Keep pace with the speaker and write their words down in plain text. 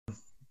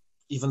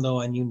even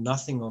though I knew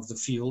nothing of the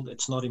field,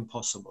 it's not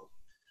impossible.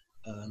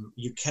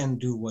 You can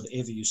do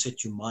whatever you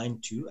set your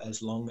mind to,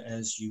 as long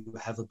as you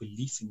have a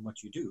belief in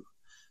what you do.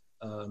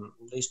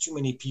 There's too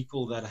many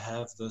people that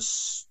have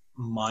this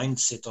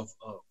mindset of,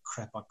 oh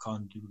crap, I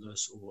can't do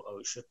this, or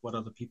oh shit, what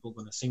are the people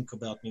going to think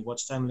about me?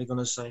 What's family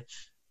going to say?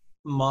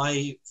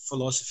 My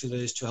philosophy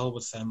there is, to hell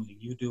with family.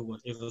 You do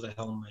whatever the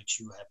hell makes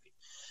you happy.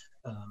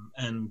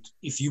 And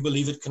if you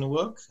believe it can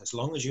work, as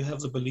long as you have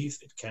the belief,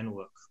 it can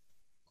work.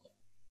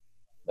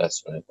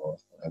 That's really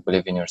powerful. I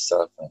believe in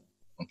yourself and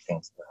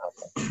things will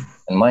happen.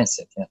 And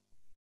mindset, yeah.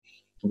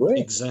 Great.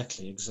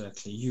 Exactly.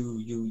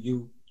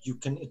 You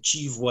can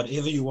achieve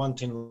whatever you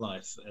want in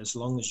life, as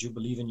long as you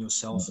believe in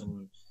yourself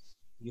and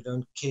you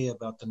don't care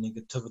about the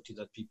negativity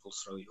that people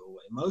throw your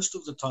way. Most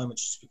of the time,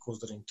 it's just because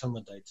they're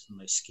intimidated and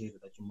they're scared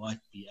that you might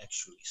be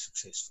actually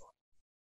successful.